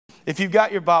If you've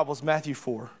got your Bibles, Matthew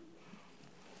 4.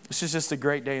 This is just a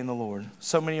great day in the Lord.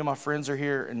 So many of my friends are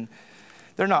here, and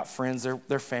they're not friends.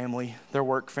 They're family. They're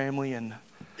work family, and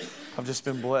I've just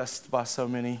been blessed by so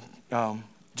many.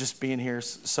 Just being here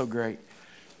is so great.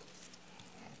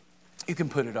 You can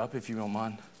put it up if you don't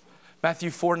mind. Matthew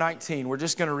 4:19. We're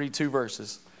just going to read 2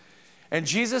 verses. And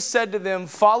Jesus said to them,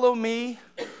 "Follow me,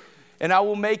 and I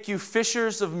will make you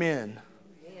fishers of men."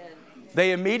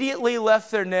 They immediately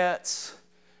left their nets,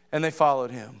 and they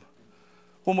followed him.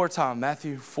 One more time,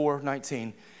 Matthew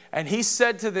 4:19. And he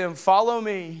said to them, "Follow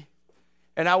me,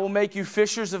 and I will make you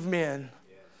fishers of men."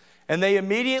 And they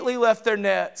immediately left their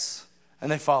nets,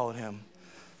 and they followed him.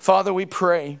 Father, we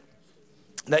pray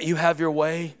that you have your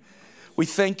way. We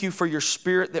thank you for your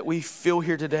spirit that we feel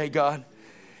here today, God.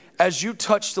 As you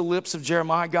touch the lips of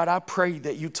Jeremiah, God, I pray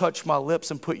that you touch my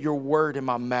lips and put your word in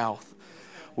my mouth.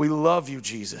 We love you,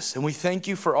 Jesus, and we thank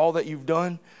you for all that you've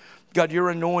done. God, your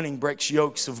anointing breaks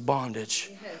yokes of bondage.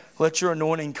 Yes. Let your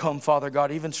anointing come, Father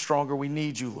God, even stronger. We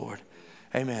need you, Lord.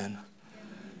 Amen.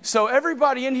 So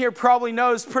everybody in here probably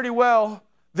knows pretty well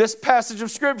this passage of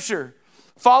Scripture.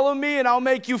 Follow me and I'll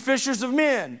make you fishers of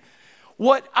men.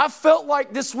 What I felt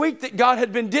like this week that God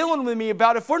had been dealing with me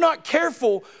about, if we're not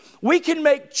careful, we can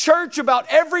make church about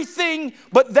everything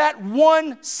but that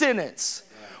one sentence.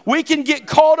 We can get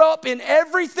caught up in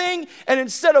everything, and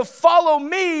instead of follow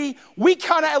me, we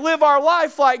kind of live our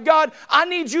life like, God, I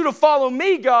need you to follow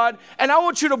me, God, and I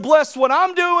want you to bless what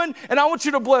I'm doing, and I want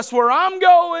you to bless where I'm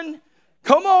going.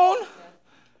 Come on.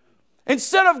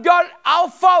 Instead of, God, I'll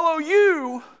follow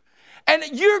you, and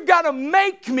you've got to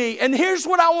make me. And here's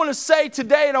what I want to say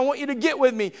today, and I want you to get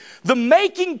with me. The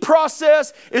making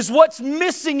process is what's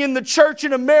missing in the church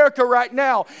in America right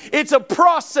now. It's a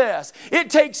process. It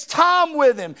takes time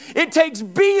with him. It takes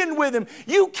being with him.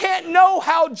 You can't know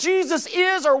how Jesus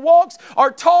is or walks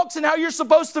or talks and how you're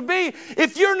supposed to be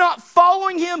if you're not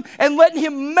following him and letting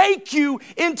him make you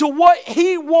into what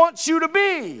he wants you to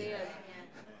be. Yeah.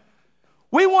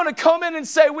 We want to come in and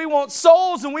say we want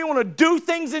souls and we want to do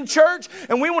things in church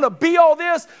and we want to be all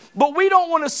this, but we don't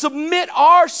want to submit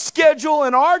our schedule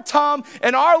and our time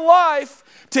and our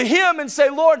life to him and say,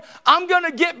 Lord, I'm going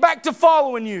to get back to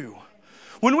following you.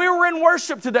 When we were in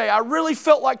worship today, I really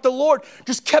felt like the Lord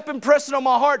just kept impressing on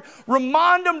my heart.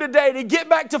 Remind them today to get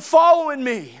back to following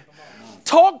me.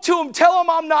 Talk to them. Tell them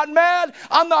I'm not mad.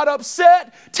 I'm not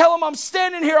upset. Tell them I'm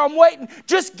standing here. I'm waiting.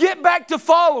 Just get back to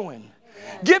following.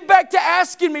 Get back to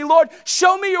asking me, Lord,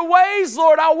 show me your ways,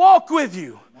 Lord, I'll walk with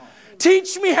you.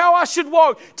 Teach me how I should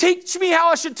walk. Teach me how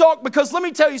I should talk, because let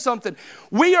me tell you something.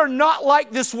 We are not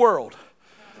like this world.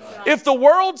 If the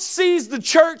world sees the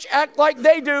church act like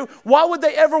they do, why would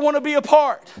they ever want to be a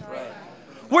part?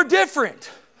 We're different.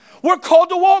 We're called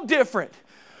to walk different.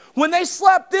 When they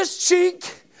slap this cheek,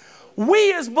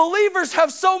 we as believers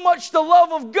have so much the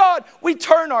love of God, we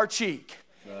turn our cheek.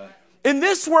 In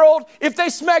this world, if they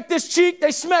smack this cheek,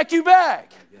 they smack you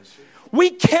back.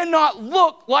 We cannot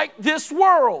look like this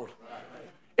world.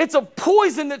 It's a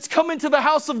poison that's come into the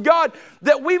house of God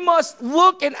that we must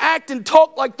look and act and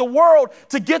talk like the world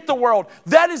to get the world.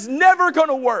 That is never going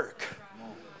to work.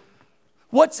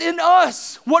 What's in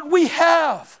us, what we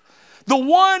have, the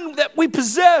one that we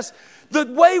possess, the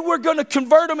way we're going to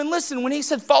convert them. And listen, when he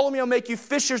said, follow me, I'll make you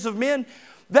fishers of men,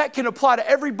 that can apply to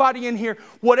everybody in here.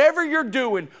 Whatever you're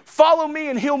doing, follow me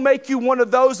and he'll make you one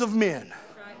of those of men.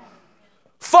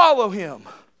 Follow him.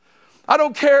 I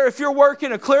don't care if you're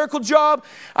working a clerical job.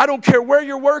 I don't care where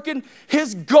you're working.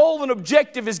 His goal and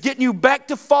objective is getting you back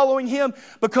to following him,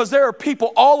 because there are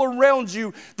people all around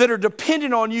you that are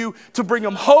dependent on you to bring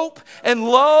them hope and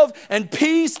love and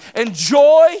peace and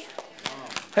joy.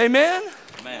 Amen?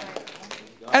 Amen.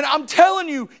 And I'm telling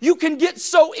you, you can get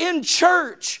so in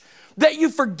church that you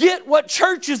forget what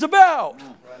church is about.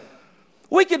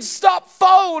 We can stop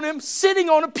following him sitting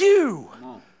on a pew.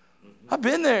 I've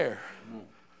been there.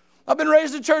 I've been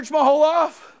raised in church my whole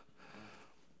life.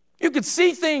 You could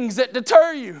see things that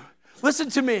deter you. Listen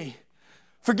to me.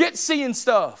 Forget seeing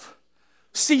stuff.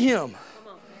 See him.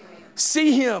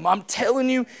 See him. I'm telling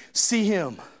you, see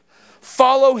him.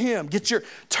 Follow him.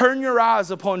 Turn your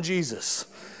eyes upon Jesus.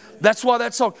 That's why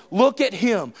that song, look at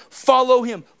him, follow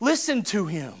him, listen to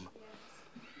him.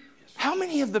 How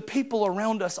many of the people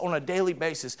around us on a daily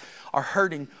basis are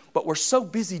hurting, but we're so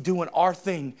busy doing our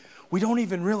thing, we don't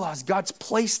even realize God's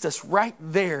placed us right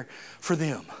there for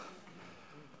them.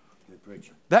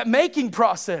 That making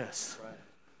process.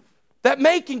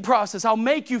 I'll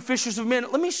make you fishers of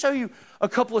men. Let me show you a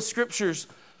couple of scriptures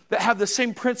that have the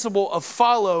same principle of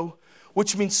follow,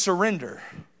 which means surrender,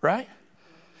 right?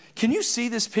 Can you see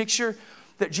this picture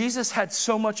that Jesus had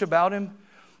so much about him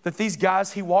that these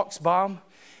guys, he walks by them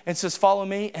and says, follow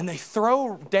me. And they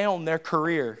throw down their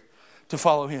career to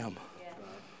follow him.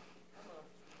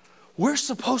 We're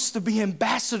supposed to be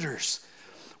ambassadors.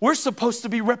 We're supposed to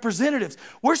be representatives.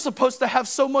 We're supposed to have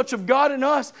so much of God in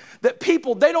us that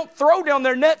people, they don't throw down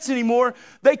their nets anymore.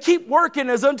 They keep working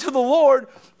as unto the Lord,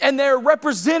 and they're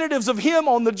representatives of him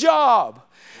on the job.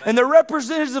 And they're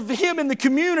representatives of him in the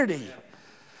community.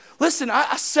 Listen,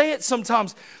 I say it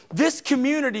sometimes. This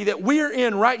community that we're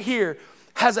in right here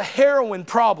has a heroin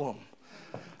problem.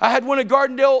 I had one of the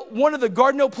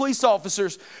Gardendale police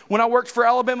officers, when I worked for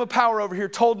Alabama Power over here,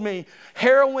 told me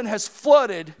heroin has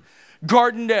flooded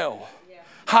Gardendale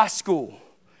High School.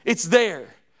 It's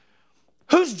there.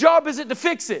 Whose job is it to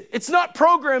fix it? It's not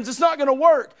programs. It's not going to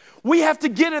work. We have to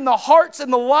get in the hearts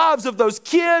and the lives of those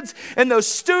kids and those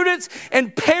students,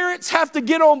 and parents have to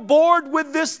get on board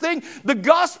with this thing. The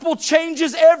gospel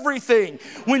changes everything.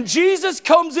 When Jesus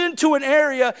comes into an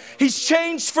area, he's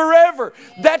changed forever.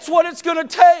 That's what it's going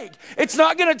to take. It's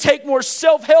not going to take more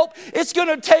self-help. It's going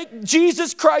to take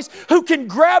Jesus Christ, who can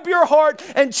grab your heart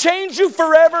and change you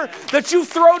forever, that you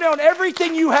throw down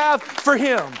everything you have for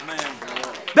him.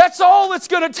 That's all it's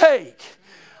going to take.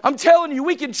 I'm telling you,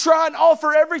 we can try and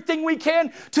offer everything we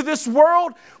can to this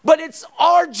world, but it's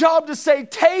our job to say,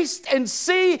 taste and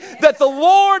see that the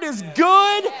Lord is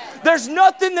good. There's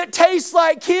nothing that tastes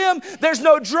like him. There's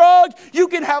no drug. You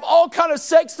can have all kind of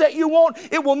sex that you want.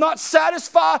 It will not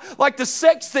satisfy like the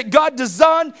sex that God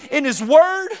designed in his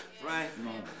word. Right.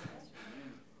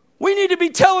 We need to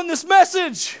be telling this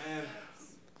message.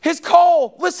 His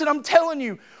call. Listen, I'm telling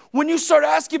you, when you start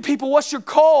asking people, what's your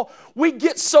call? We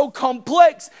get so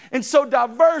complex and so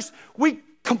diverse, we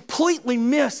completely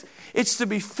miss. It's to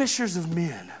be fishers of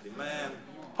men. Amen.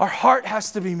 Our heart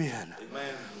has to be men.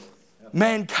 Amen.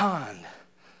 Mankind.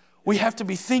 We have to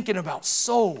be thinking about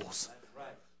souls.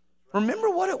 Remember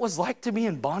what it was like to be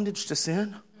in bondage to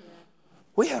sin?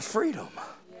 We have freedom.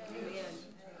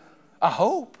 I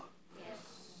hope.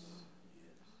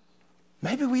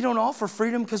 Maybe we don't offer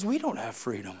freedom because we don't have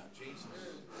freedom.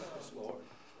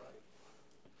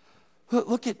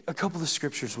 Look at a couple of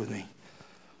scriptures with me.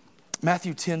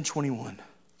 Matthew 10:21.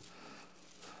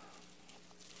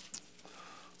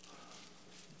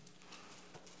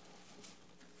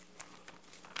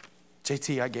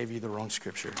 JT, I gave you the wrong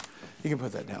scripture. You can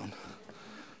put that down.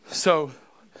 So,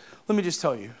 let me just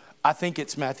tell you. I think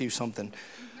it's Matthew something.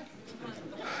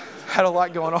 Had a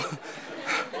lot going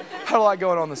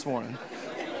on this morning.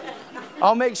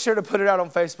 I'll make sure to put it out on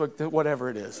Facebook, whatever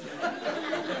it is.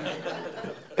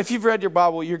 If you've read your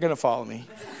Bible, you're going to follow me.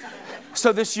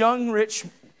 So this young rich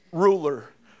ruler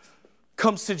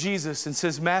comes to Jesus and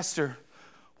says, Master,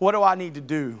 what do I need to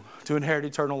do to inherit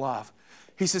eternal life?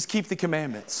 He says, keep the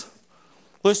commandments.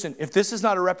 Listen, if this is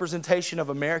not a representation of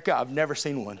America, I've never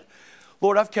seen one.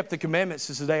 Lord, I've kept the commandments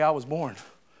since the day I was born.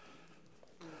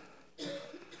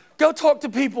 Go talk to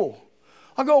people.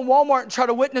 I'll go in Walmart and try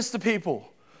to witness to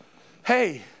people.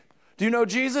 Hey, do you know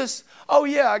Jesus? Oh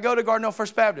yeah, I go to Gardendale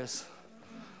First Baptist.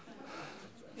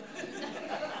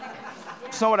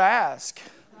 That's not what I ask.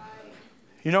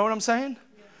 You know what I'm saying?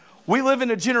 We live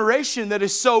in a generation that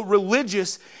is so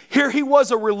religious. Here he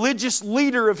was, a religious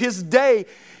leader of his day.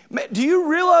 Do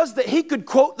you realize that he could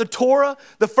quote the Torah,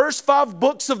 the first 5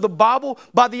 books of the Bible,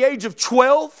 by the age of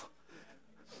 12?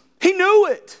 He knew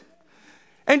it.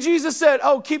 And Jesus said,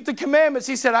 oh, keep the commandments.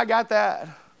 He said, I got that.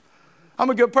 I'm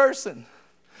a good person.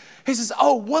 He says,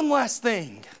 oh, one last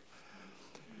thing.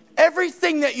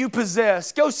 Everything that you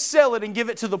possess, go sell it and give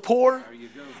it to the poor.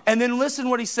 And then listen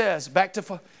what he says,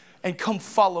 and come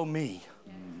follow me.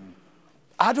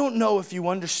 I don't know if you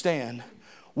understand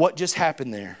what just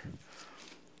happened there.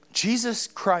 Jesus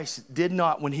Christ did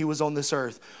not, when he was on this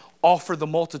earth, offer the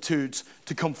multitudes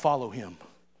to come follow him.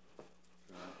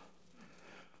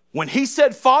 When he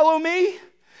said, follow me,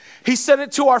 he said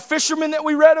it to our fishermen that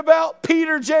we read about,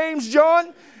 Peter, James,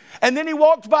 John. And then he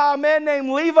walked by a man named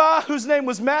Levi, whose name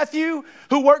was Matthew,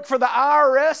 who worked for the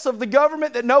IRS of the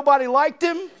government that nobody liked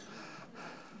him.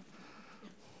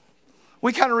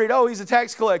 We kind of read, oh, he's a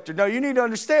tax collector. No, you need to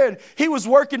understand, he was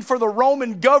working for the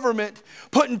Roman government,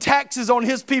 putting taxes on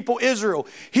his people, Israel.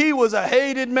 He was a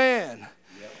hated man.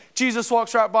 Yep. Jesus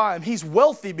walks right by him. He's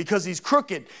wealthy because he's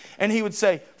crooked. And he would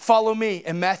say, follow me.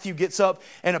 And Matthew gets up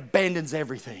and abandons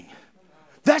everything.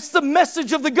 That's the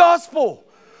message of the gospel.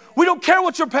 We don't care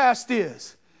what your past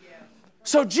is.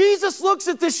 So Jesus looks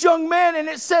at this young man and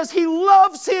it says he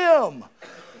loves him.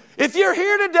 If you're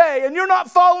here today and you're not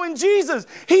following Jesus,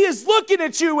 he is looking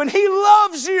at you and he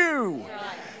loves you.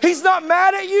 He's not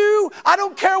mad at you. I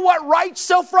don't care what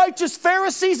self-righteous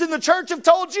Pharisees in the church have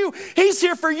told you. He's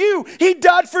here for you. He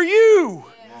died for you.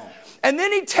 And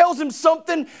then he tells him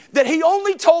something that he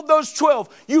only told those 12.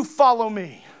 You follow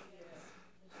me.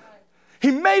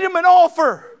 He made him an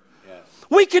offer.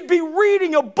 We could be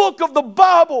reading a book of the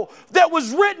Bible that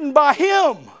was written by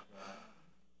him.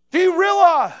 Do you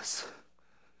realize?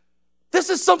 This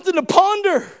is something to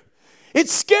ponder. It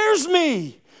scares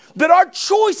me that our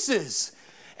choices,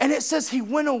 and it says he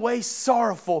went away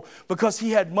sorrowful because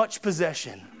he had much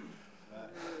possession.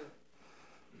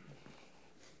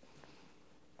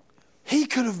 He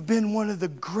could have been one of the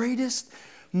greatest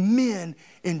men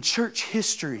in church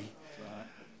history.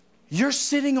 You're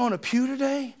sitting on a pew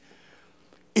today.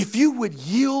 If you would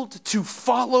yield to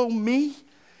follow me,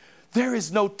 there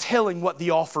is no telling what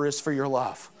the offer is for your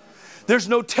life. There's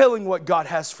no telling what God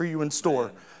has for you in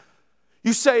store.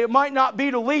 You say it might not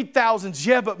be to lead thousands.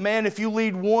 Yeah, but man, if you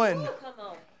lead one. Come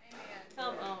on.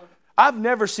 Come on. I've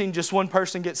never seen just one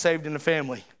person get saved in a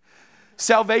family.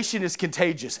 Salvation is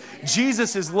contagious.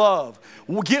 Jesus is love.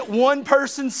 We'll get one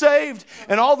person saved,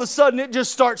 and all of a sudden it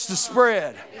just starts to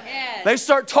spread. Yes. They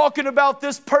start talking about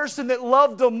this person that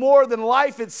loved them more than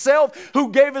life itself,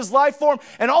 who gave his life for them,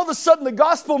 and all of a sudden the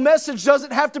gospel message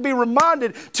doesn't have to be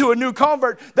reminded to a new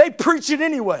convert. They preach it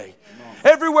anyway.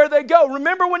 Everywhere they go.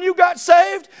 Remember when you got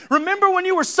saved? Remember when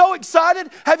you were so excited?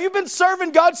 Have you been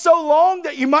serving God so long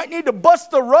that you might need to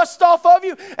bust the rust off of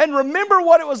you and remember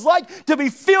what it was like to be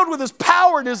filled with His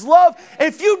power and His love?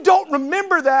 If you don't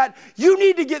remember that, you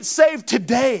need to get saved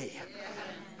today.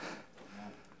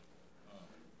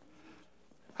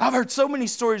 I've heard so many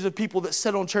stories of people that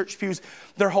sit on church pews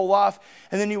their whole life,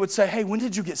 and then you would say, hey, when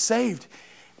did you get saved?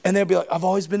 And they'll be like, I've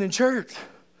always been in church.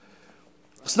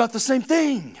 It's not the same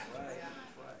thing.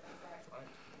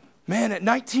 Man, at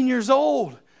 19 years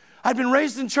old, I'd been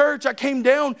raised in church. I came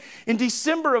down in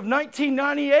December of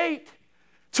 1998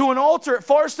 to an altar at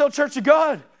Forestdale Church of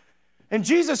God. And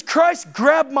Jesus Christ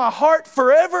grabbed my heart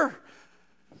forever.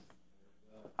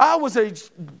 I was a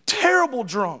terrible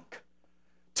drunk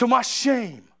to my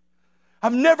shame.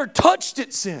 I've never touched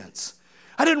it since.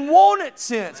 I didn't want it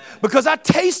since because I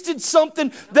tasted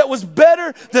something that was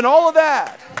better than all of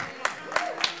that.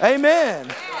 Amen.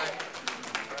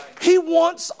 He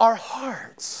wants our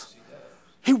hearts.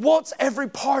 He wants every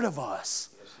part of us.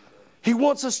 He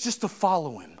wants us just to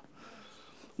follow Him.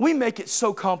 We make it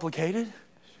so complicated.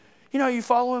 You know how you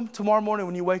follow Him? Tomorrow morning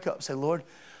when you wake up, say, Lord,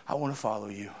 I want to follow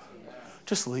you.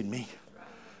 Just lead me.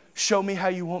 Show me how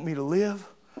you want me to live.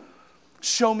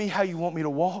 Show me how you want me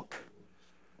to walk.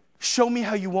 Show me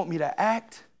how you want me to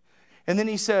act. And then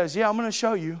He says, yeah, I'm going to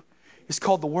show you. It's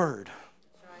called the Word.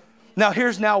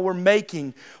 Now we're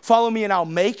making. Follow me and I'll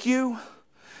make you.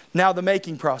 Now the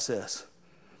making process.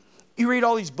 You read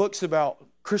all these books about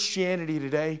Christianity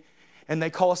today, and they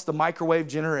call us the microwave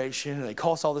generation, and they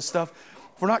call us all this stuff.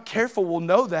 If we're not careful, we'll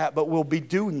know that, but we'll be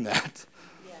doing that.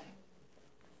 Yeah.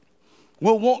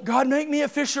 We'll want God make me a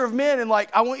fisher of men, and like,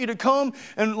 I want you to come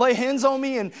and lay hands on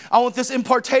me, and I want this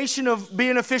impartation of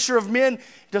being a fisher of men.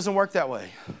 It doesn't work that way.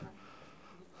 It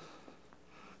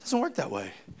doesn't work that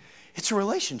way. It's a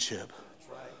relationship. That's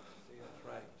right. That's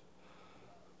right.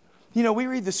 You know, we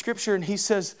read the scripture and he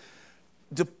says,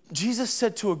 Jesus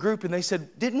said to a group and they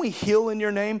said, didn't we heal in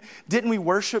your name? Didn't we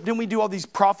worship? Didn't we do all these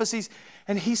prophecies?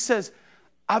 And he says,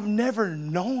 I've never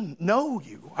know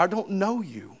you. I don't know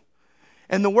you.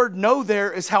 And the word know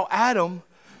there is how Adam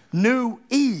knew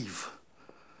Eve.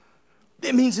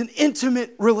 It means an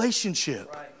intimate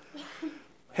relationship. Right.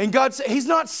 And God said, He's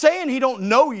not saying He don't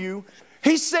know you.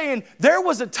 He's saying there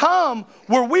was a time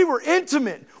where we were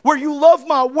intimate, where you loved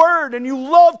my word and you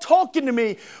loved talking to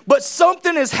me, but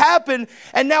something has happened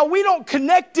and now we don't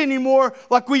connect anymore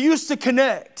like we used to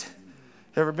connect.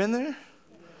 Ever been there?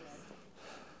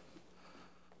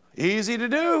 Easy to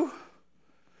do.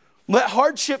 Let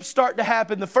hardship start to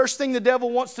happen. The first thing the devil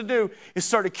wants to do is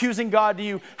start accusing God to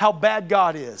you how bad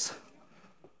God is.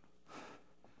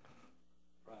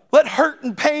 Let hurt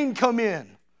and pain come in.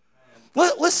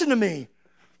 Listen to me.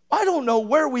 I don't know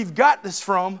where we've got this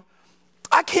from.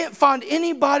 I can't find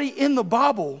anybody in the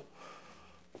Bible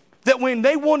that when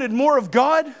they wanted more of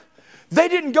God, they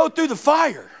didn't go through the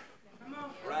fire.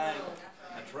 Right.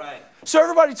 That's right. So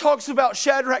everybody talks about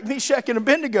Shadrach, Meshach, and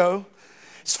Abednego.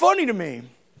 It's funny to me.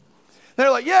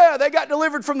 They're like, yeah, they got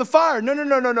delivered from the fire.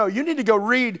 No. You need to go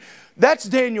read. That's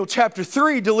Daniel chapter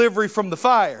 3, delivery from the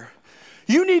fire.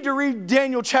 You need to read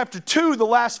Daniel chapter 2, the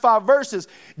last 5 verses.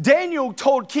 Daniel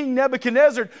told King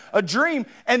Nebuchadnezzar a dream,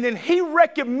 and then he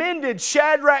recommended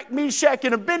Shadrach, Meshach,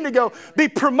 and Abednego be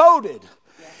promoted.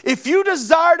 If you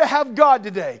desire to have God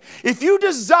today, if you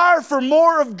desire for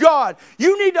more of God,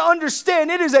 you need to understand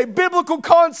it is a biblical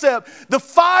concept. The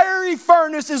fiery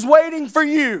furnace is waiting for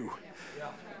you.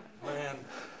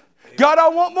 God, I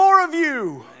want more of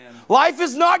you. Life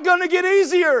is not going to get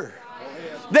easier.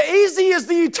 The easy is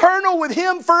the eternal with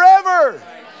Him forever.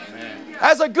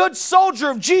 As a good soldier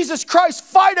of Jesus Christ,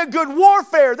 fight a good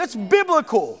warfare. That's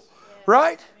biblical,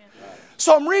 right?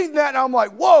 So I'm reading that and I'm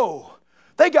like, whoa,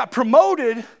 they got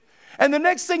promoted. And the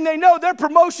next thing they know, their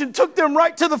promotion took them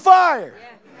right to the fire.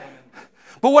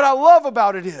 But what I love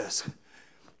about it is,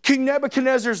 King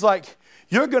Nebuchadnezzar's like,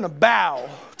 you're going to bow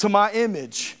to my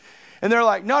image. And they're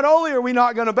like, not only are we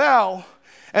not going to bow,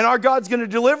 and our God's going to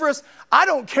deliver us, I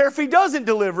don't care if He doesn't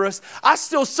deliver us. I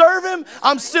still serve Him.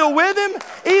 I'm still with Him.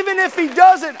 Even if He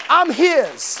doesn't, I'm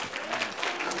His.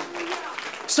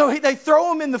 So they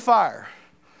throw Him in the fire.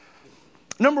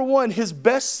 Number one, His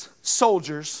best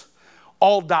soldiers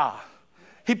all die.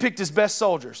 He picked His best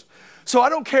soldiers. So I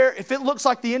don't care if it looks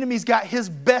like the enemy's got his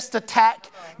best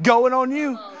attack going on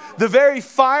you. The very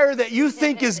fire that you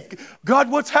think is, God,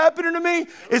 what's happening to me?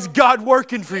 Is God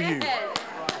working for you.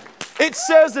 It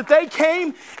says that they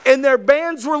came and their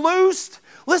bands were loosed.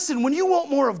 Listen, when you want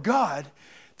more of God,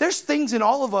 there's things in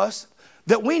all of us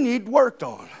that we need worked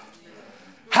on.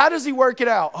 How does He work it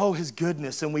out? Oh, His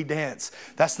goodness, and we dance.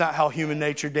 That's not how human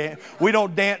nature dance. We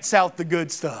don't dance out the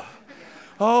good stuff.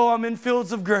 Oh, I'm in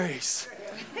fields of grace.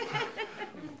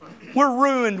 We're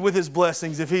ruined with His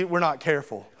blessings if we're not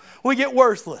careful. We get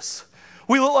worthless.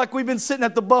 We look like we've been sitting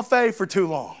at the buffet for too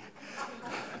long.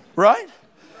 Right?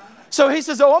 So He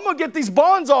says, oh, I'm going to get these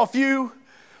bonds off you.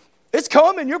 It's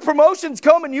coming. Your promotion's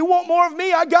coming. You want more of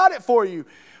me? I got it for you.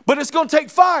 But it's going to take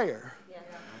fire.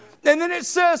 And then it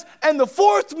says, and the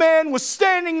fourth man was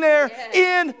standing there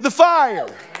in the fire.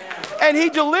 And He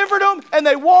delivered them and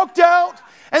they walked out.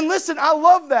 And listen, I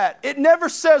love that. It never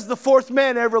says the fourth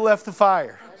man ever left the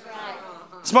fire.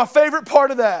 It's my favorite part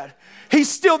of that. He's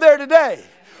still there today.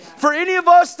 For any of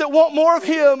us that want more of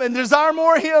Him and desire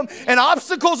more of Him, and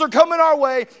obstacles are coming our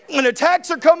way, and attacks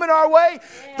are coming our way,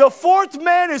 the fourth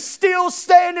man is still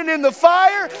standing in the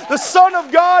fire, the Son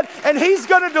of God, and He's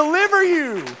going to deliver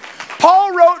you.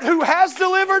 Paul wrote, who has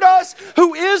delivered us,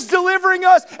 who is delivering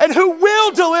us, and who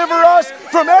will deliver us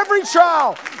from every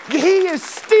trial. He is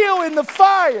still in the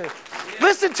fire.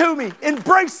 Listen to me.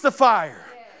 Embrace the fire.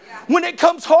 When it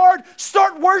comes hard,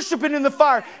 start worshiping in the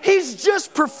fire. He's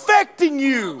just perfecting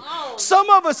you. Some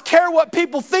of us care what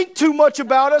people think too much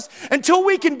about us. Until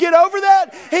we can get over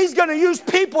that, He's going to use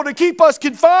people to keep us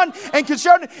confined and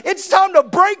concerned. It's time to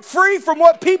break free from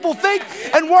what people think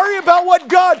and worry about what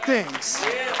God thinks.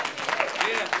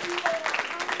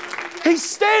 He's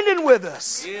standing with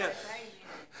us.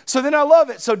 So then I love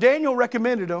it. So Daniel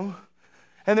recommended them,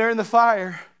 and they're in the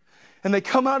fire, and they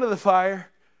come out of the fire,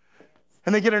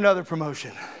 and they get another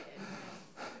promotion.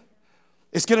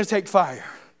 It's going to take fire.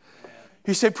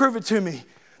 You say, prove it to me.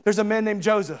 There's a man named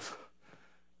Joseph.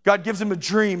 God gives him a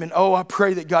dream, and I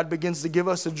pray that God begins to give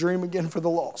us a dream again for the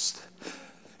lost.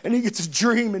 And he gets a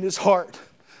dream in his heart.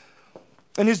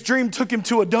 And his dream took him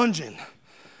to a dungeon.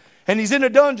 And he's in a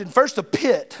dungeon, first a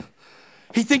pit.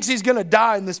 He thinks he's going to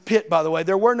die in this pit, by the way.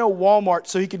 There were no Walmart,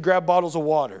 so he could grab bottles of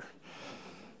water.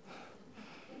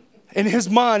 In his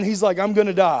mind, he's like, I'm going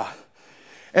to die.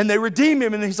 And they redeem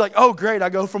him, and he's like, oh, great, I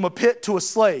go from a pit to a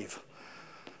slave.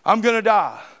 I'm going to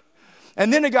die.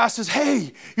 And then the guy says,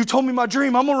 hey, you told me my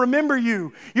dream. I'm going to remember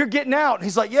you. You're getting out. And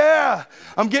he's like, yeah,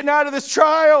 I'm getting out of this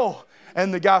trial.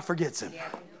 And the guy forgets him.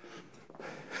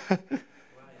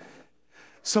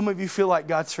 Some of you feel like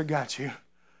God's forgot you.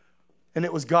 And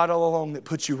it was God all along that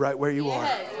put you right where you are.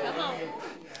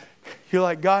 You're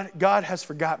like, God has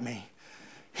forgot me.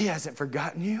 He hasn't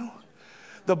forgotten you.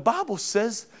 The Bible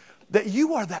says that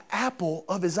you are the apple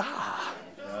of His eye.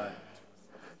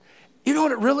 You know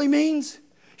what it really means?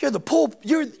 You're the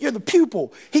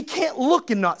pupil. He can't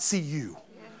look and not see you.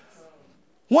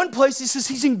 One place He says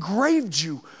He's engraved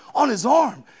you on His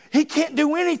arm. He can't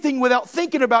do anything without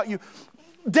thinking about you.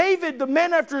 David, the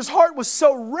man after His heart, was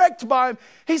so wrecked by Him.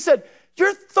 He said,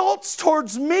 your thoughts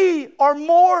towards me are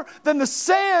more than the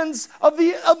sands of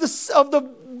the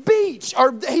beach.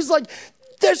 He's like,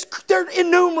 they're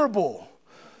innumerable.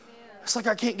 It's like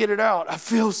I can't get it out. I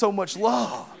feel so much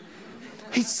love.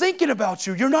 He's thinking about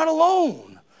you. You're not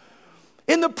alone.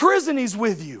 In the prison, He's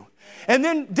with you. And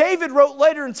then David wrote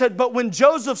later and said, but when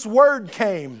Joseph's word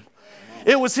came,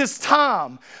 it was his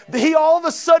time. He all of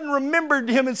a sudden remembered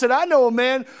him and said, I know a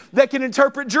man that can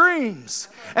interpret dreams.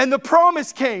 And the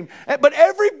promise came. But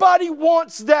everybody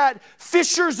wants that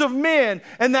fishers of men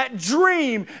and that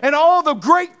dream and all the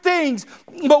great things.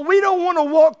 But we don't want to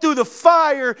walk through the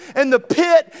fire and the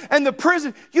pit and the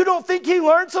prison. You don't think he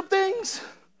learned some things?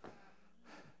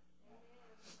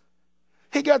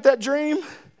 He got that dream.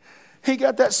 He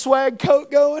got that swag coat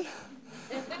going.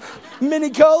 Many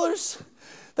colors.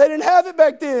 They didn't have it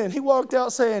back then. He walked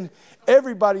out saying,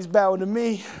 everybody's bowing to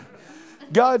me.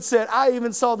 God said, I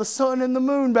even saw the sun and the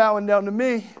moon bowing down to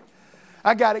me.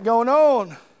 I got it going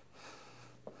on.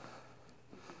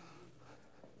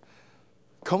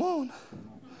 Come on.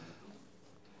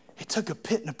 It took a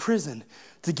pit and a prison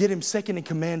to get him second in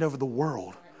command over the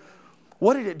world.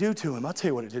 What did it do to him? I'll tell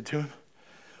you what it did to him.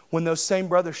 When those same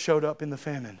brothers showed up in the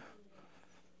famine.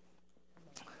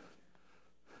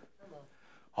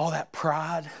 All that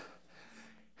pride,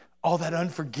 all that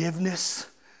unforgiveness,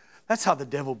 that's how the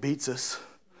devil beats us.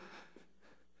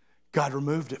 God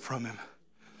removed it from him.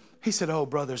 He said, oh,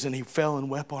 brothers, and he fell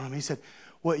and wept on him. He said,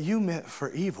 what you meant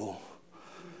for evil,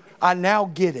 I now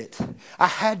get it. I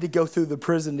had to go through the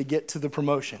prison to get to the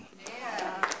promotion.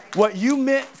 Yeah. What you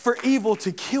meant for evil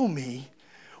to kill me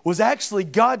was actually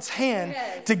God's hand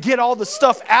to get all the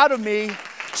stuff out of me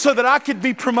so that I could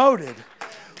be promoted.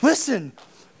 Listen,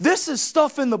 this is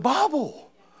stuff in the Bible.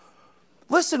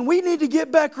 Listen, we need to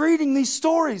get back reading these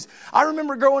stories. I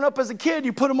remember growing up as a kid,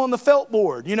 you put them on the felt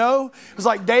board, you know? It was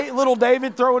like little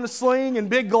David throwing a sling and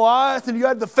big Goliath, and you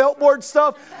had the felt board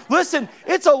stuff. Listen,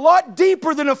 it's a lot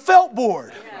deeper than a felt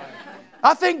board.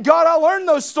 I thank God I learned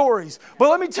those stories. But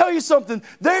let me tell you something.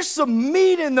 There's some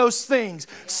meat in those things.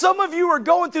 Some of you are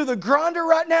going through the grinder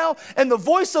right now, and the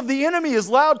voice of the enemy is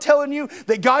loud telling you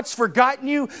that God's forgotten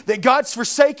you, that God's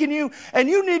forsaken you, and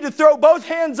you need to throw both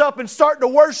hands up and start to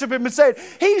worship Him and say,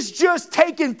 He's just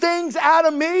taking things out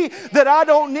of me that I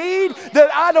don't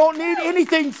need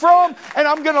anything from, and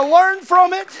I'm going to learn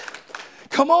from it.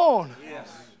 Come on.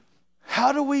 Yes.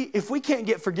 If we can't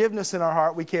get forgiveness in our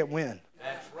heart, we can't win.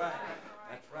 That's right.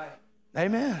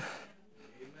 Amen.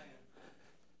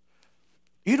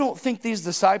 You don't think these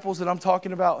disciples that I'm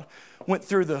talking about went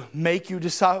through the make you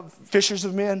fishers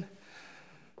of men?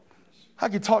 I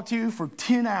could talk to you for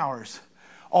 10 hours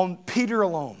on Peter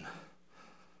alone.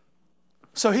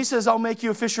 So he says, I'll make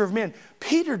you a fisher of men.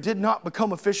 Peter did not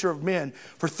become a fisher of men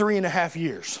for 3.5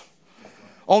 years.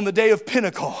 On the day of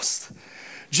Pentecost,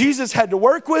 Jesus had to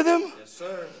work with him. Yes,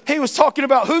 sir. He was talking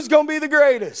about who's going to be the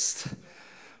greatest.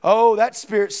 Oh, that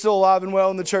spirit's still alive and well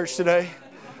in the church today.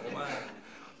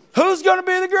 Who's going to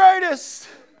be the greatest?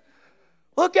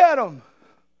 Look at him.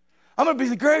 I'm going to be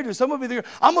the greatest. I'm going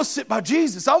to sit by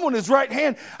Jesus. I'm on his right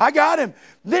hand. I got him.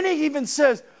 Then he even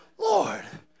says, Lord,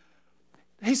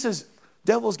 he says,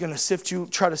 devil's going to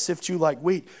try to sift you like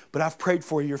wheat, but I've prayed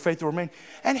for you. Your faith will remain.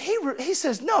 And he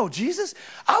says, no, Jesus,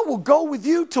 I will go with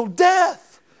you till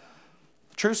death.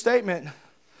 True statement.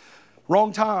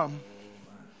 Wrong time.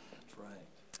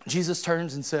 Jesus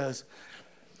turns and says,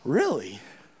 really?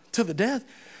 To the death?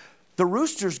 The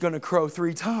rooster's going to crow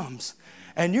 3 times,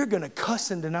 and you're going to cuss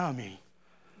and deny me.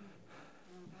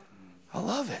 I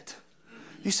love it.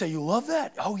 You say, you love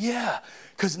that? Oh, yeah,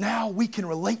 because now we can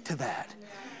relate to that.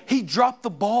 He dropped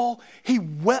the ball. He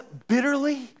wept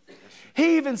bitterly.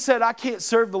 He even said, I can't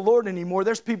serve the Lord anymore.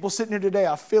 There's people sitting here today,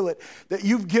 I feel it, that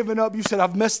you've given up. You said,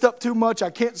 I've messed up too much. I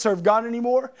can't serve God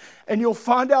anymore. And you'll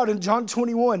find out in John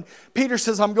 21, Peter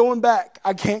says, I'm going back.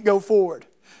 I can't go forward.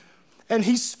 And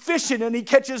he's fishing and he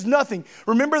catches nothing.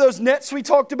 Remember those nets we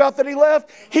talked about that he left?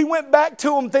 He went back to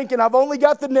them thinking, I've only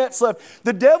got the nets left.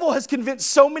 The devil has convinced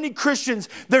so many Christians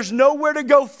there's nowhere to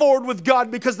go forward with God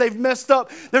because they've messed up.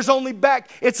 There's only back.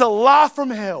 It's a lie from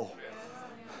hell.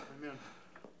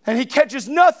 And he catches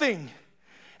nothing.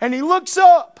 And he looks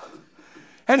up.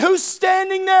 And who's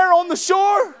standing there on the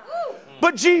shore?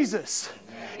 But Jesus.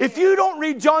 If you don't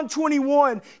read John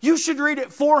 21, you should read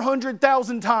it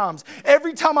 400,000 times.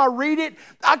 Every time I read it,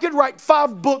 I could write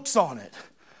 5 books on it.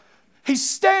 He's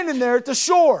standing there at the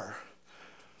shore.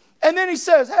 And then he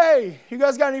says, hey, you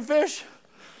guys got any fish?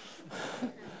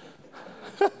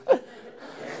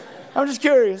 I'm just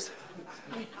curious.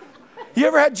 You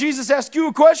ever had Jesus ask you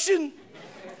a question?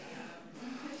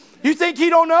 You think he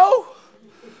don't know?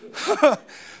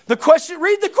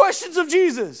 Read the questions of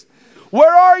Jesus.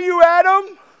 Where are you,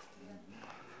 Adam?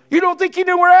 You don't think he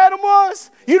knew where Adam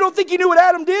was? You don't think he knew what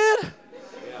Adam did?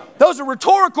 Those are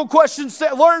rhetorical questions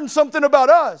that learn something about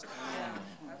us.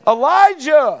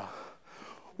 Elijah,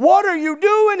 what are you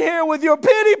doing here with your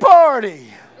pity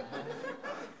party?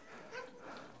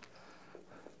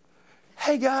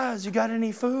 Hey guys, you got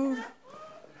any food?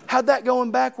 How'd that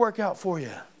going back work out for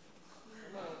you?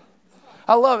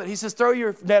 I love it. He says, throw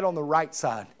your net on the right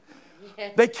side.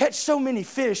 They catch so many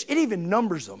fish, it even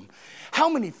numbers them. How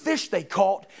many fish they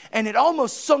caught, and it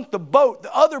almost sunk the boat.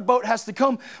 The other boat has to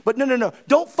come. But no.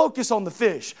 Don't focus on the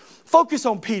fish. Focus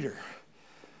on Peter.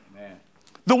 Man.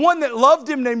 The one that loved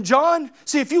him named John.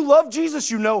 See, if you love Jesus,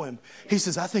 you know him. He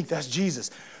says, I think that's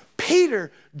Jesus.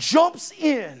 Peter jumps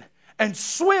in and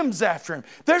swims after him.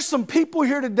 There's some people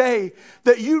here today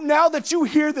that now that you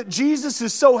hear that Jesus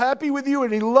is so happy with you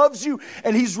and he loves you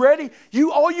and he's ready,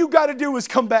 all you got to do is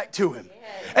come back to him.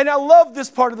 And I love this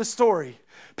part of the story.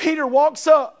 Peter walks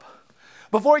up.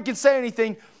 Before he can say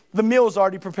anything, the meal's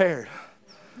already prepared.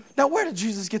 Now, where did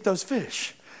Jesus get those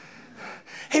fish?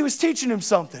 He was teaching him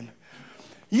something.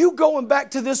 You going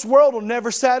back to this world will never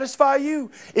satisfy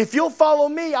you. If you'll follow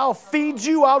me, I'll feed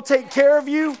you. I'll take care of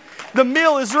you. The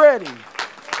meal is ready.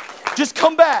 Just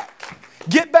come back.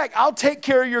 Get back. I'll take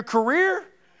care of your career.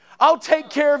 I'll take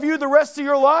care of you the rest of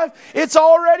your life. It's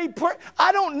already,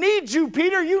 I don't need you,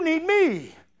 Peter. You need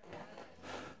me.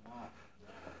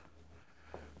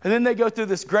 And then they go through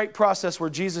this great process where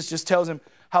Jesus just tells him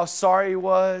how sorry he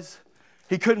was.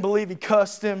 He couldn't believe he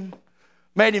cussed him.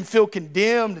 Made him feel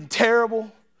condemned and terrible.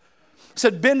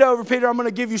 Said, bend over, Peter. I'm going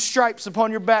to give you stripes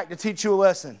upon your back to teach you a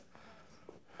lesson.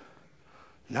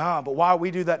 Nah, but why do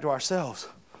we do that to ourselves?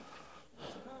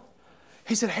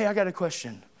 He said, hey, I got a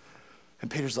question.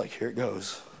 And Peter's like, here it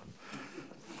goes.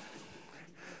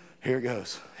 Here it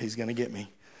goes. He's going to get me.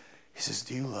 He says,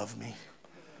 do you love me?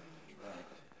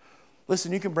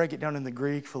 Listen, you can break it down in the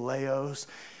Greek, phileos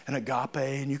and agape,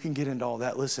 and you can get into all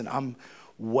that. Listen, I'm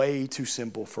way too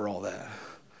simple for all that.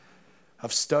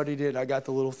 I've studied it. I got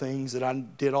the little things that I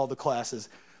did all the classes.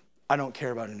 I don't care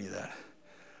about any of that.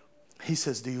 He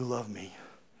says, do you love me?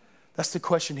 That's the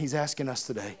question he's asking us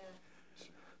today.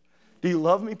 Do you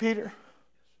love me, Peter?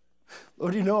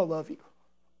 Lord, you know I love you.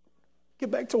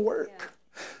 Get back to work.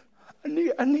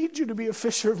 I need you to be a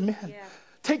fisher of men.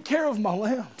 Take care of my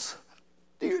lambs.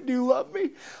 Do you love me?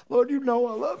 Lord, you know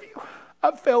I love you.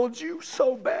 I failed you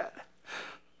so bad.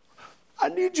 I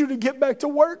need you to get back to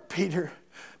work, Peter.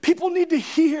 People need to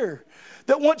hear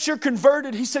that once you're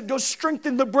converted, he said, go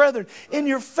strengthen the brethren in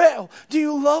your fail. Do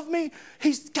you love me?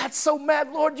 He got so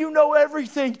mad. Lord, you know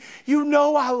everything. You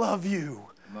know I love you.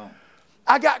 Come on.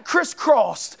 I got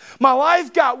crisscrossed. My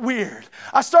life got weird.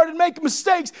 I started making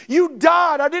mistakes. You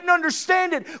died. I didn't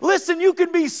understand it. Listen, you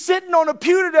can be sitting on a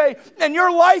pew today and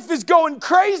your life is going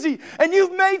crazy and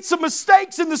you've made some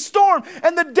mistakes in the storm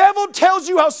and the devil tells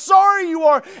you how sorry you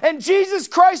are and Jesus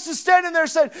Christ is standing there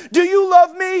saying, do you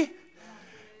love me? And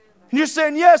you're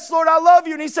saying, yes, Lord, I love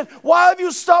you. And he said, why have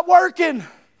you stopped working?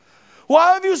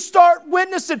 Why have you started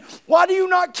witnessing? Why do you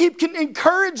not keep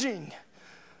encouraging?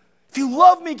 If you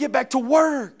love me, get back to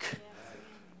work.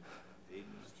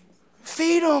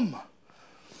 Feed them.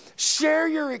 Share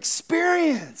your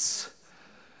experience.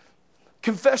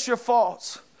 Confess your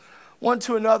faults one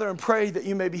to another and pray that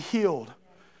you may be healed.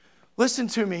 Listen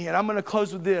to me, and I'm going to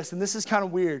close with this, and this is kind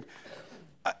of weird.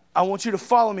 I want you to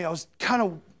follow me.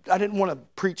 I didn't want to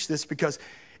preach this because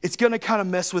it's going to kind of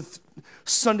mess with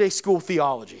Sunday school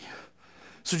theology.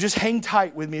 So just hang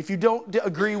tight with me. If you don't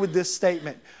agree with this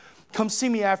statement, come see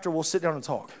me after. We'll sit down and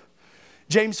talk.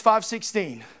 James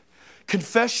 5:16.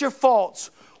 Confess your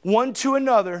faults one to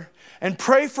another and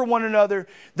pray for one another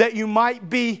that you might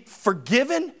be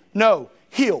forgiven. No,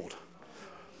 healed.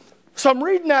 So I'm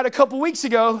reading that a couple weeks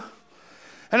ago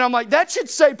and I'm like, that should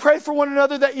say pray for one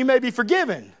another that you may be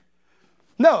forgiven.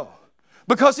 No,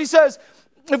 because he says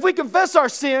if we confess our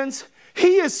sins,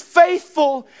 he is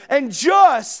faithful and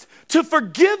just to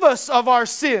forgive us of our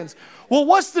sins. Well,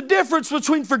 what's the difference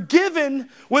between forgiven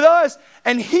with us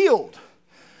and healed?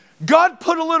 God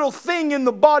put a little thing in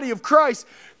the body of Christ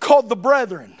called the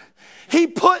brethren.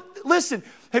 Listen,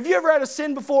 have you ever had a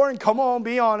sin before, and come on,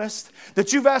 be honest,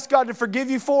 that you've asked God to forgive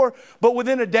you for, but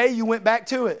within a day you went back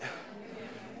to it?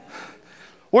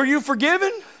 Were you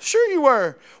forgiven? Sure you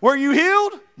were. Were you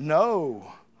healed?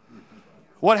 No.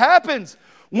 What happens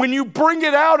when you bring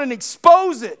it out and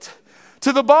expose it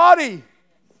to the body?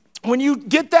 When you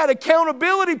get that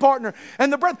accountability partner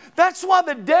and that's why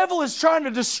the devil is trying to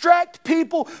distract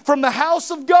people from the house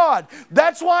of God.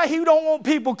 That's why he don't want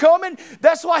people coming.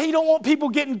 That's why he don't want people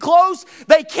getting close.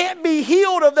 They can't be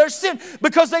healed of their sin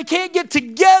because they can't get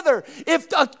together. If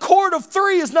a cord of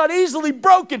three is not easily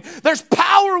broken, there's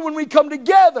power when we come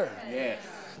together. Yes.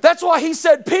 That's why he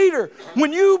said, Peter,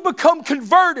 when you become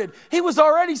converted, he was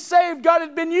already saved. God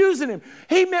had been using him.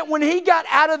 He meant when he got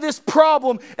out of this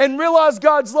problem and realized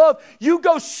God's love, you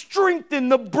go strengthen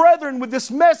the brethren with this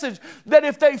message that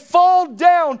if they fall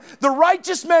down, the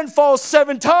righteous man falls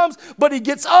 7 times, but he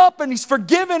gets up and he's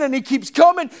forgiven and he keeps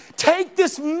coming. Take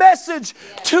this message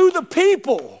to the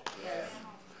people.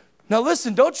 Now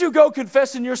listen, don't you go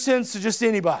confessing your sins to just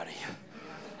anybody.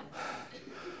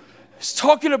 It's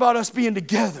talking about us being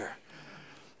together.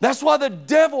 That's why the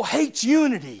devil hates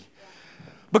unity.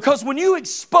 Because when you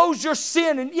expose your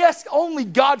sin, and yes, only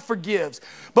God forgives.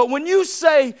 But when you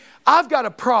say, I've got a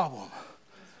problem.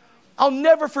 I'll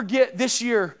never forget this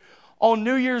year on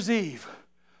New Year's Eve.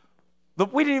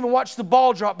 We didn't even watch the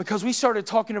ball drop because we started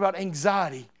talking about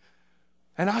anxiety.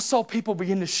 And I saw people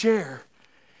begin to share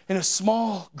in a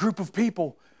small group of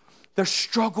people their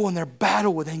struggle and their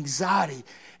battle with anxiety.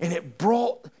 And it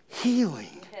brought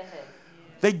healing.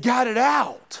 They got it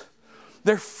out.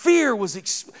 Their fear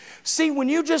was... See, when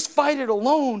you just fight it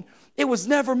alone, it was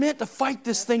never meant to fight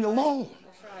this thing alone.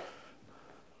 That's right.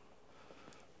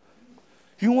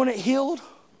 You want it healed?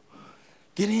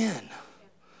 Get in.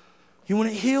 You want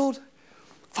it healed?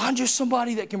 Find you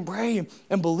somebody that can pray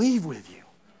and believe with you.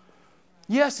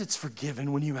 Yes, it's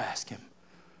forgiven when you ask Him.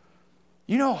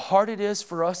 You know how hard it is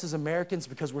for us as Americans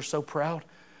because we're so proud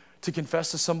to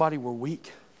confess to somebody we're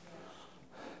weak?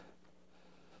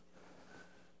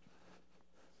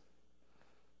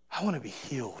 I want to be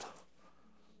healed.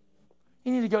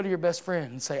 You need to go to your best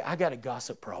friend and say, I got a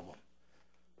gossip problem.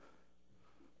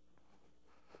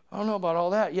 I don't know about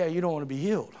all that. Yeah, you don't want to be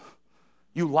healed.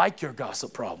 You like your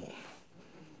gossip problem.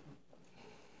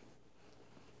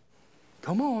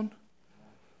 Come on.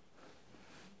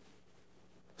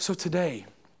 So today,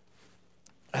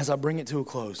 as I bring it to a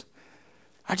close,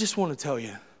 I just want to tell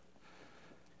you,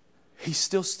 He's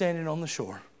still standing on the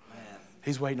shore.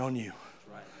 He's waiting on you.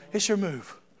 It's your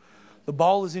move. The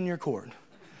ball is in your court.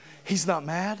 He's not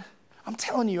mad. I'm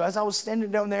telling you, as I was standing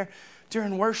down there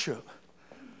during worship,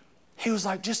 He was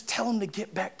like, just tell him to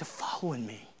get back to following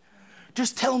me.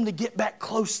 Just tell him to get back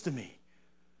close to me.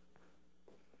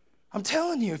 I'm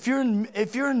telling you, if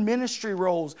you're in ministry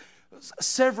roles,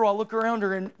 several I look around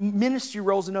are in ministry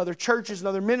roles in other churches and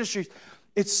other ministries.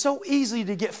 It's so easy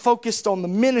to get focused on the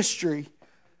ministry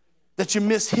that you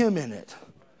miss Him in it.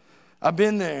 I've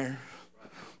been there.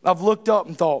 I've looked up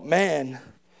and thought, man,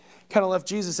 kind of left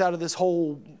Jesus out of this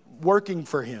whole working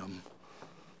for Him.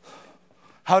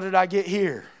 How did I get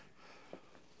here?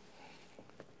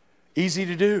 Easy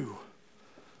to do.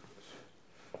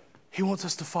 He wants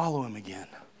us to follow Him again.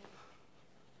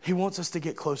 He wants us to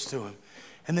get close to Him.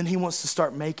 And then He wants to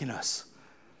start making us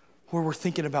where we're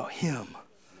thinking about Him.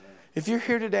 If you're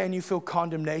here today and you feel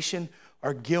condemnation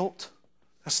or guilt,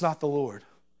 that's not the Lord.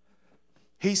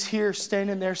 He's here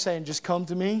standing there saying, just come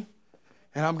to me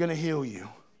and I'm going to heal you.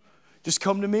 Just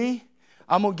come to me.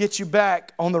 I'm going to get you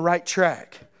back on the right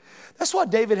track. That's why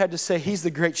David had to say He's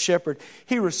the great shepherd.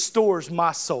 He restores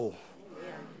my soul.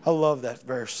 I love that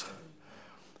verse.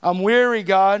 I'm weary,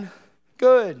 God.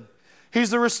 Good.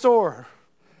 He's the restorer.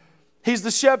 He's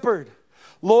the shepherd.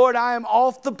 Lord, I am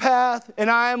off the path and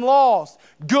I am lost.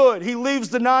 Good. He leaves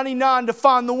the 99 to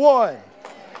find the one.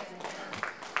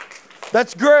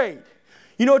 That's great.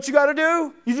 You know what you got to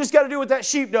do? You just got to do what that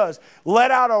sheep does. Let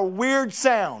out a weird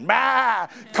sound. Bah!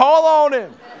 Call on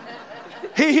Him.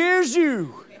 He hears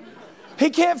you. He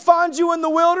can't find you in the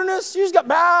wilderness. You just got,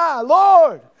 bah,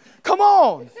 Lord, come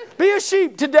on. Be a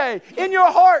sheep today. In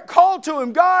your heart, call to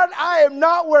Him. God, I am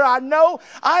not where I know.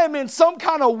 I am in some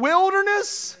kind of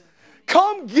wilderness.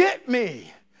 Come get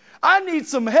me. I need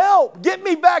some help. Get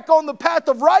me back on the path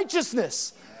of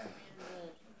righteousness.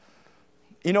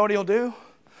 You know what He'll do?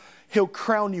 He'll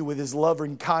crown you with His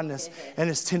loving kindness and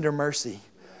His tender mercy.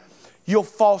 You'll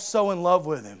fall so in love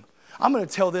with Him. I'm going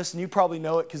to tell this, and you probably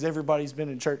know it because everybody's been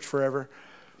in church forever.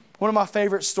 One of my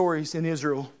favorite stories in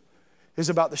Israel is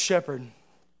about the shepherd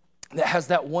that has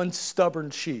that one stubborn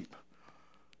sheep.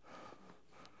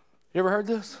 You ever heard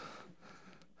this?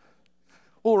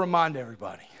 We'll remind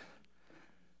everybody.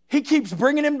 He keeps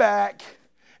bringing him back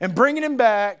and bringing him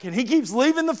back, and he keeps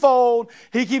leaving the fold.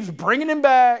 He keeps bringing him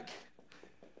back.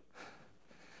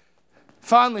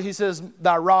 Finally, he says,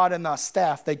 thy rod and thy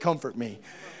staff, they comfort me.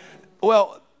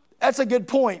 Well, that's a good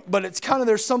point, but it's kind of,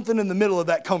 there's something in the middle of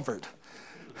that comfort.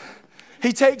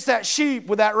 He takes that sheep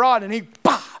with that rod and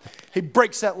he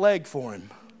breaks that leg for him.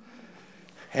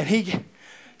 And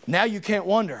now you can't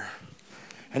wonder.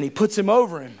 And he puts him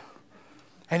over him.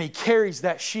 And he carries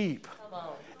that sheep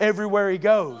everywhere he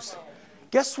goes.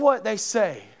 Guess what they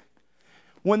say?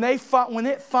 When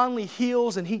it finally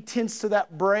heals and he tends to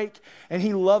that break and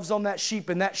he loves on that sheep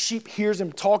and that sheep hears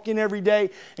him talking every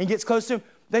day and gets close to him,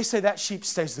 they say that sheep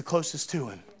stays the closest to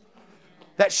him.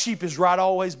 That sheep is right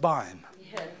always by him.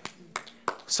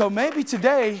 So maybe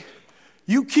today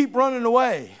you keep running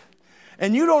away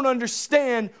and you don't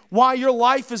understand why your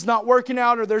life is not working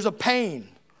out or there's a pain.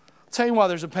 I'll tell you why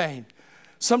there's a pain.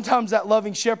 Sometimes that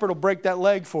loving shepherd will break that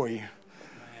leg for you.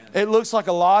 It looks like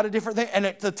a lot of different things. And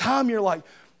at the time you're like,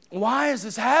 why is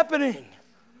this happening?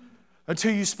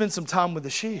 Until you spend some time with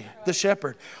the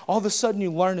shepherd. All of a sudden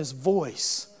you learn his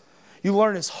voice. You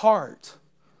learn his heart.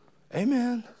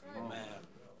 Amen.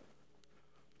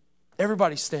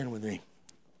 Everybody stand with me.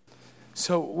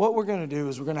 So what we're going to do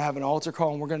is we're going to have an altar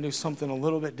call, and we're going to do something a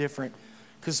little bit different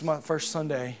because it's my first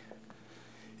Sunday.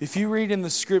 If you read in the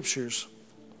scriptures,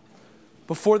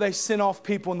 before they sent off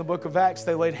people in the book of Acts,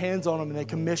 they laid hands on them and they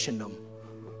commissioned them.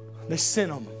 They sent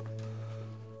them.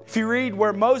 If you read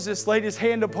where Moses laid his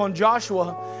hand upon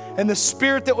Joshua, and the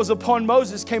spirit that was upon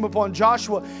Moses came upon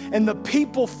Joshua, and the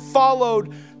people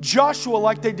followed Joshua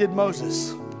like they did Moses.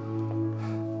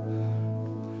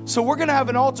 So we're going to have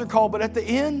an altar call, but at the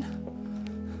end,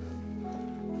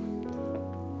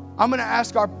 I'm going to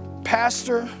ask our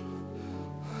pastor.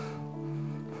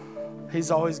 He's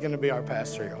always going to be our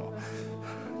pastor, y'all.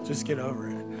 Just get over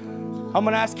it. I'm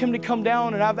going to ask him to come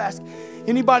down, and I've asked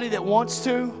anybody that wants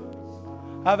to.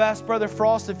 I've asked Brother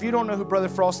Frost. If you don't know who Brother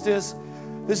Frost is,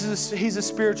 he's a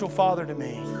spiritual father to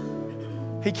me.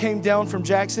 He came down from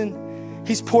Jackson.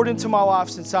 He's poured into my life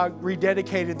since I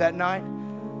rededicated that night.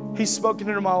 He's spoken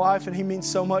into my life, and he means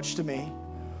so much to me.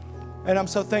 And I'm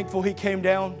so thankful he came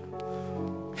down.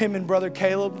 Him and Brother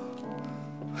Caleb,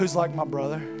 who's like my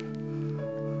brother.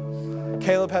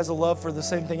 Caleb has a love for the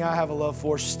same thing I have a love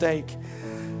for, steak.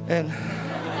 And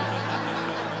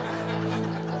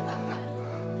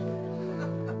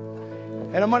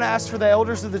I'm going to ask for the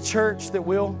elders of the church that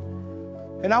will.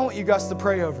 And I want you guys to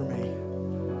pray over me.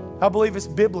 I believe it's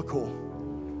biblical.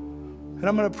 And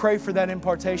I'm going to pray for that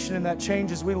impartation and that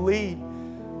change as we lead.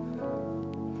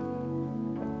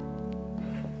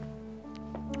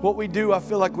 What we do, I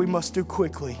feel like we must do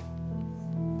quickly.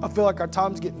 I feel like our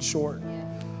time's getting short.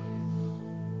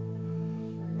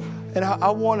 And I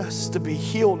want us to be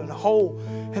healed and whole.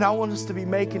 And I want us to be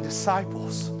making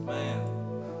disciples. Amen.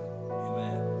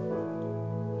 Amen.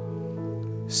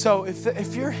 So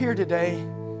if you're here today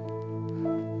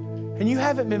and you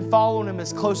haven't been following him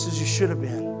as close as you should have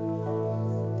been,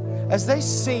 as they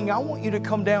sing, I want you to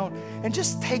come down and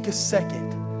just take a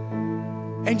second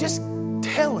and just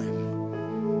tell him.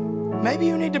 Maybe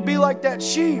you need to be like that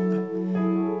sheep.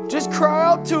 Just cry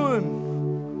out to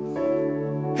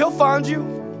him. He'll find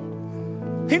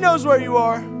you. He knows where you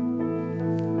are.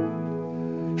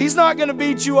 He's not going to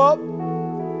beat you up.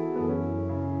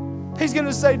 He's going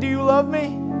to say, do you love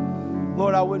me?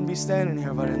 Lord, I wouldn't be standing here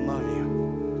if I didn't love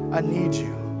you. I need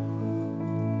you.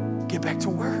 Get back to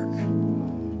work.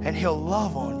 And he'll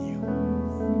love on you.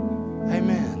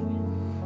 Amen.